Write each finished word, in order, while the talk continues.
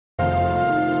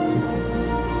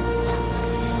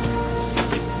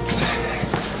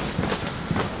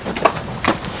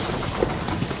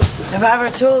Have I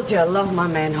ever told you I love my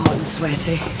men hot and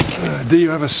sweaty? Do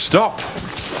you ever stop?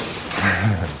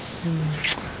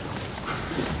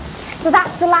 So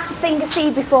that's the last thing I see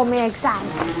before my exam.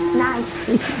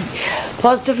 Nice.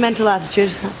 Positive mental attitude,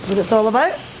 that's what it's all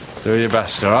about. Do your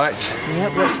best, all right?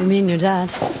 Yep, works for me and your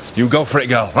dad. You go for it,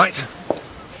 girl, right?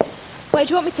 Where do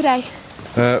you want me today?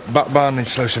 Back barn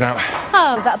needs sluicing out.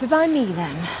 Oh, that'll be by me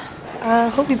then. I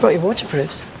hope you brought your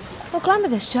waterproofs. Well,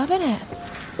 glamorous job, innit?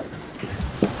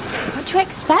 What do you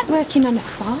expect working on a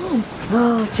farm?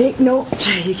 Oh, take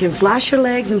note. You can flash your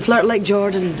legs and flirt like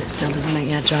Jordan, but it still doesn't make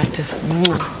you attractive.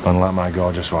 Unlike my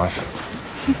gorgeous wife.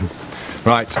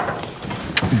 Right.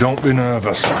 Don't be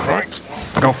nervous, right?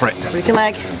 Go for it. Break a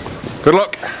leg. Good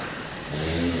luck.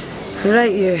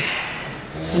 Right, you.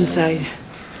 Inside.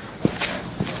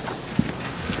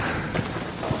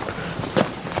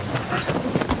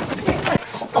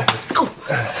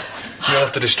 You'll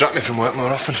have to distract me from work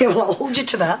more often. Yeah, well, I'll hold you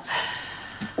to that.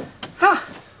 Ah,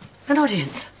 an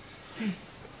audience.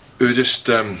 We were just,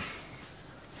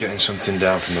 getting something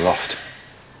down from the loft.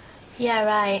 Yeah,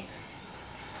 right.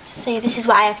 See, this is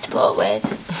what I have to put up with.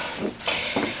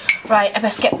 Right, I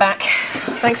best get back.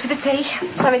 Thanks for the tea.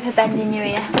 Sorry for bending your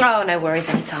ear. Oh, no worries,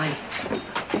 anytime.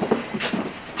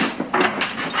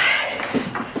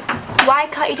 Why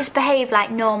can't you just behave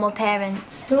like normal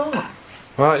parents? Oh.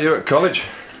 Right, you at college?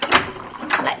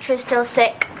 Lecturer's still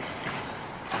sick.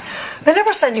 They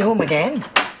never send you home again.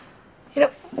 You know,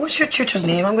 what's your tutor's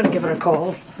name? I'm going to give her a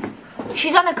call.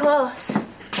 She's on a course.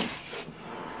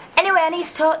 Anyway, I need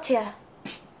to talk to you.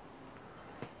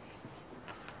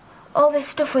 All this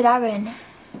stuff with Aaron.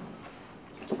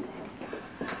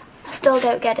 I still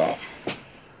don't get it.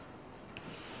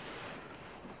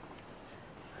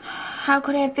 How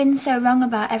could I have been so wrong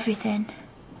about everything?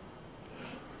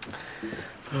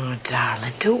 Oh,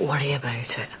 darling, don't worry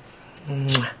about it.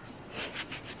 Mwah.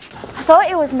 I thought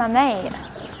he was my mate.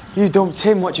 You dumped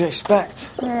him, what do you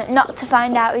expect? Not to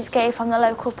find out he's gay from the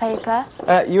local paper.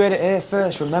 You had it here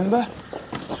first, remember?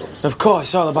 Of course,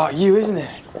 it's all about you, isn't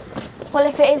it? Well,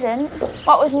 if it isn't,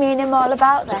 what was me and him all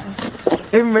about then?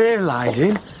 Him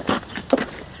realising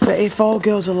that if all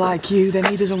girls are like you, then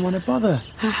he doesn't want to bother.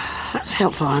 That's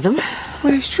helpful, Adam.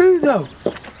 Well, it's true, though.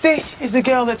 This is the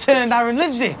girl that turned Aaron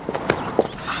Livesey.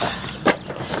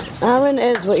 Aaron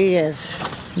is what he is.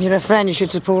 You're a friend, you should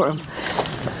support him.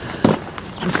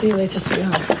 I'll see you later,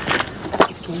 sweetheart.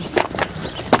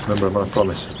 Remember my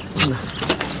promise.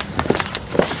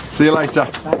 See you later.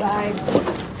 Bye-bye.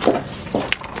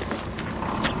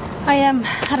 I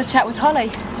had a chat with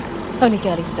Holly. Only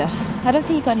girly stuff. I don't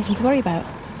think you've got anything to worry about.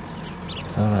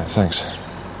 All right, thanks.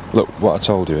 Look, what I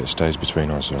told you, it stays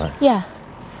between us, all right? Yeah.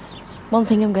 One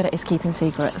thing I'm good at is keeping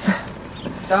secrets.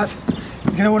 Dad,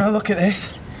 you're going to want to look at this.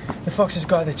 The fox has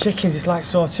got the chickens, it's like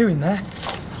saw two in there.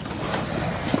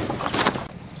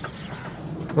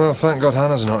 Well, thank God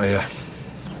Hannah's not here.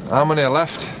 How many are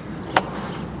left?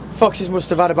 Foxes must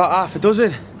have had about half a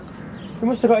dozen. We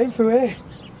must have got in through here.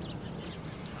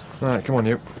 Right, come on,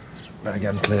 you. Better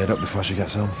get them cleared up before she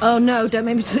gets home. Oh no, don't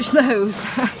make me touch those.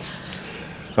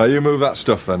 Right, you move that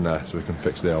stuff then so we can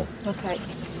fix the hole. Okay.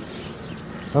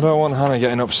 I don't want Hannah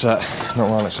getting upset, not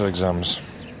while it's her exams.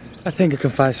 I think I can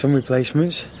find some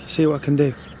replacements. See what I can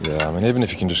do. Yeah, I mean, even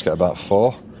if you can just get about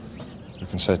 4, we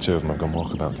can say 2 of them have gone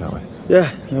walkabout, can't we?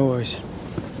 Yeah, no worries.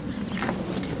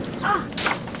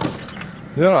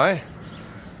 You all right?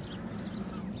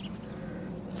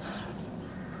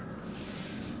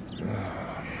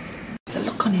 The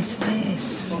look on his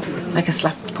face. Like a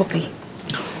slapped puppy.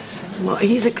 Well,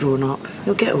 he's a grown-up.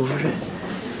 He'll get over it.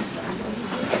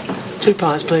 2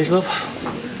 pints, please, love.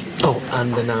 Oh,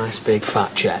 and a nice big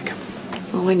fat cheque.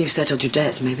 Well, when you've settled your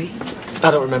debts, maybe. I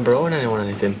don't remember owing anyone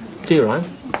anything. Do you, Ryan?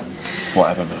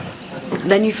 Whatever, man.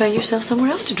 Then you find yourself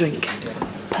somewhere else to drink.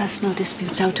 Personal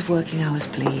disputes out of working hours,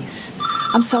 please.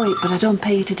 I'm sorry, but I don't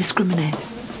pay you to discriminate.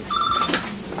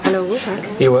 Hello, Wilford.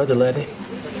 You were the lady.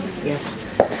 Yes.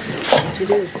 Yes, we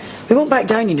do. We won't back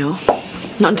down, you know.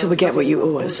 Not until we get what you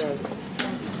owe us.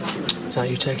 Is that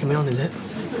you taking me on, is it?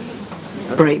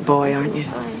 Break boy, aren't you?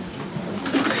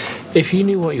 If you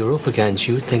knew what you were up against,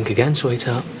 you would think again,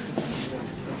 sweetheart.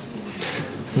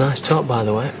 Nice top, by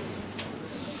the way.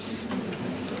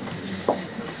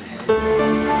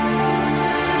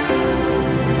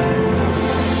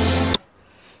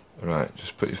 Right,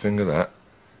 just put your finger there.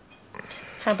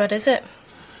 How bad is it?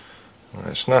 Well,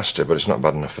 it's nasty, but it's not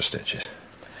bad enough for stitches.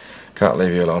 Can't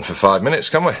leave you alone for 5 minutes,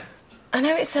 can we? I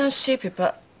know it sounds stupid,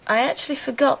 but I actually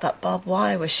forgot that barbed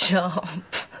wire was sharp.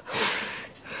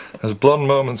 As blonde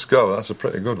moments go, that's a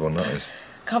pretty good one, that is.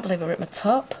 Can't believe I ripped my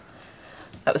top.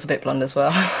 That was a bit blonde as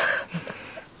well.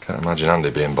 Can't imagine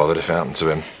Andy being bothered if it happened to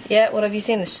him. Yeah, well, have you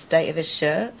seen the state of his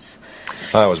shirts?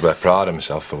 I always wear Pride of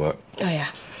myself for work. Oh, yeah.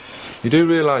 You do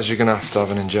realise you're going to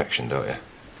have an injection, don't you?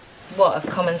 What, of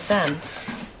common sense?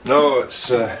 No, it's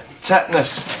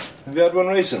tetanus. Have you had one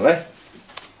recently?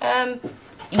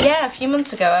 Yeah, a few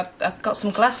months ago. I got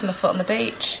some glass in my foot on the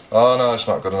beach. Oh, no, it's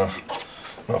not good enough.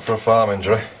 Not for a farm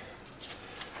injury.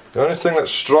 The only thing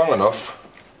that's strong enough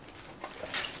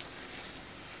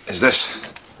is this.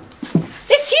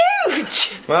 It's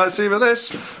huge! Well, it's either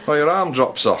this or your arm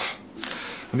drops off.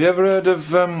 Have you ever heard of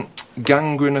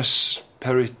gangrenous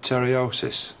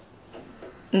pericarditis?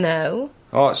 No.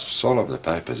 Oh, it's all over the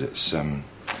papers. It's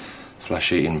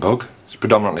flesh-eating bug. It's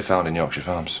predominantly found in Yorkshire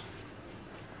farms.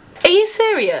 Are you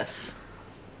serious?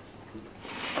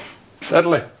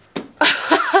 Deadly.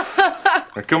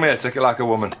 Now, come here, take it like a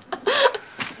woman.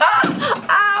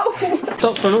 Ow!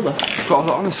 Stop for another. We've got a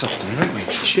lot on this afternoon, haven't we?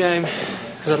 Shame,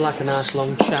 because I'd like a nice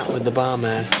long chat with the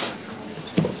barmaid.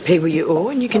 Pay what you owe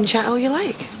and you can chat all you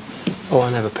like. Oh,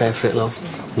 I never pay for it, love.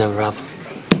 Never have.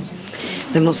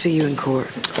 Then we'll see you in court.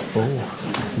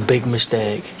 Oh, big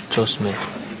mistake. Trust me.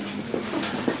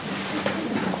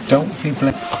 Don't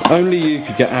people... Only you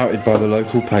could get outed by the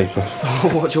local paper.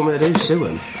 What do you want me to do, sue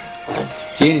him?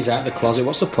 Jeannie's out of the closet,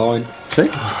 what's the point? See?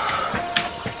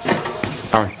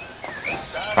 Aaron.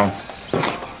 Aaron.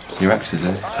 Your ex is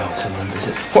in. Oh, it's a is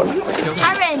it? What?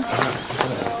 Aaron!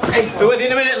 Hey, be with you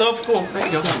in a minute, love. Go on,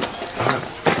 let's go.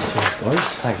 Boys,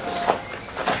 thanks.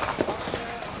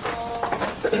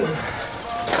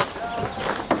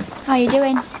 How are you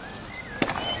doing?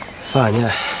 Fine,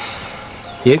 yeah.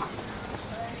 You?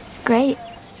 Great.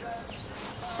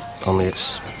 Only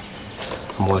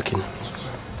I'm working.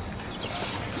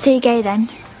 So you're gay then?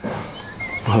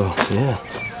 Oh, yeah.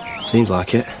 Seems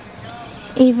like it.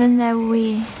 Even though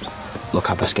we... Look,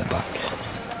 I best get back.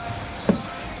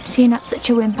 So you're not such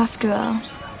a wimp after all.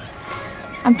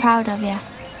 I'm proud of you.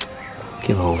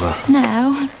 Give over.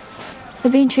 No. For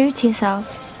being true to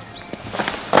yourself.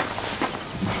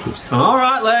 All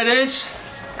right, ladies.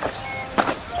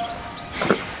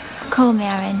 Call me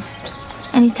Aaron.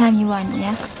 Anytime you want,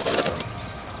 yeah?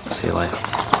 See you later.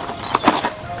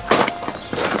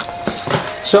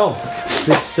 So,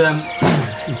 this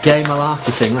gay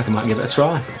malarkey thing, I reckon I might give it a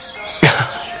try.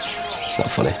 It's not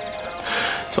funny.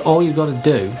 So all you've got to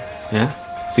do, yeah,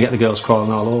 to get the girls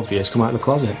crawling all over you is come out of the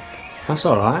closet. That's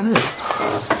all right, isn't it?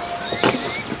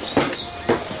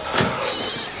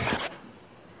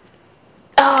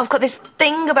 Oh, I've got this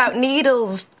thing about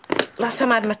needles. Last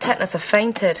time I had my tetanus, I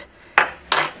fainted.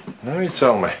 Now you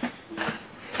tell me.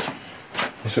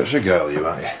 You're such a girl, you,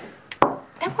 aren't you? No,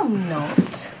 I'm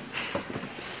not.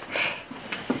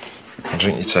 I'll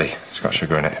drink your tea. It's got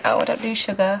sugar in it. Oh, I don't do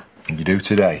sugar. You do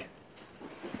today.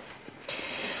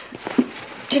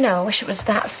 Do you know, I wish it was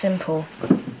that simple.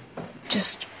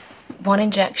 Just one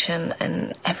injection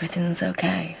and everything's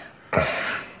okay.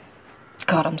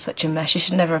 God, I'm such a mess. You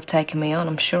should never have taken me on.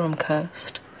 I'm sure I'm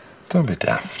cursed. Don't be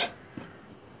daft.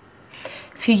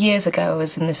 A few years ago, I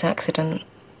was in this accident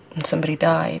and somebody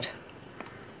died.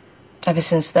 Ever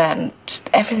since then,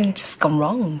 everything's just gone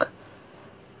wrong.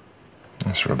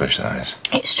 That's rubbish, that is.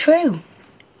 It's true.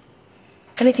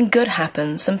 If anything good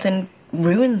happens, something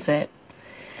ruins it.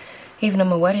 Even on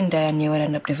my wedding day, I knew I'd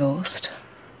end up divorced.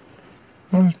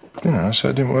 Well, you know, so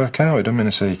it didn't work out. It doesn't mean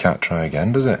to say you can't try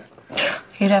again, does it?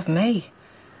 You'd have me.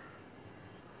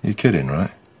 You're kidding,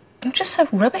 right? I'm just so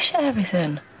rubbish at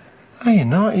everything. No, you're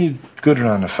not. You're good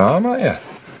around the farm, aren't you?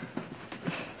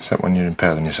 Except when you're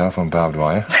impaling yourself on barbed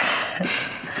wire.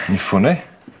 You're funny.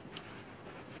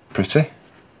 Pretty.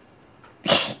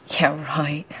 Yeah,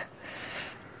 right.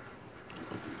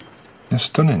 You're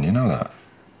stunning, you know that.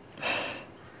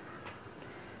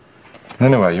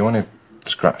 Anyway, you only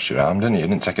scratched your arm, didn't you? You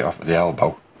didn't take it off at the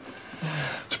elbow.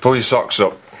 So pull your socks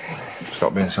up.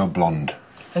 Stop being so blonde.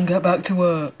 And get back to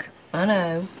work. I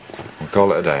know. We'll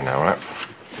call it a day now, right?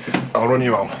 I'll run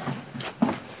you home.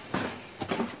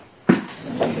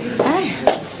 Hey,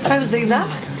 how was the exam?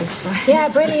 Yeah,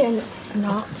 brilliant.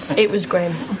 Not. It was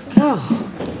grim. Oh.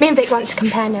 Me and Vic went to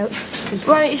compare notes.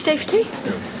 Why don't you stay for tea?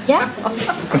 Yeah?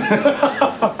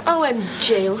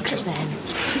 OMG, look at them.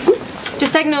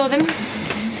 Just ignore them.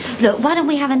 Look, why don't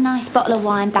we have a nice bottle of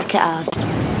wine back at ours?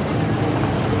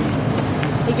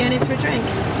 You going in for a drink?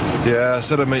 Yeah, I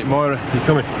said I'd meet Moira. You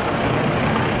coming?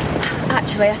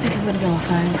 Actually, I think I'm going to go off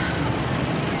home.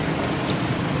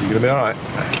 You gonna be all right?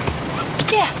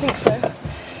 Yeah, I think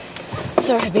so.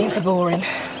 Sorry for being so boring.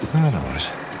 No, no worries.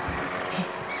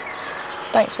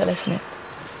 Thanks for listening.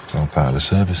 It's all part of the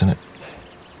service, isn't it?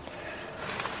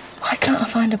 Why can't I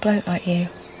find a bloke like you?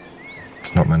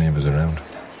 There's not many of us around.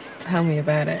 Tell me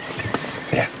about it.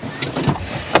 Yeah.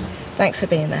 Thanks for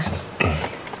being there.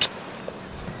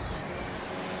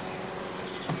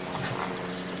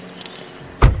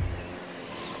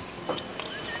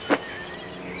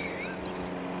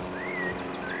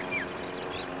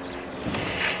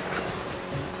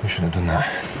 You shouldn't have done that.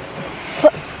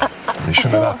 It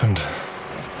shouldn't have happened.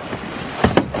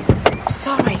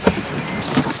 Sorry.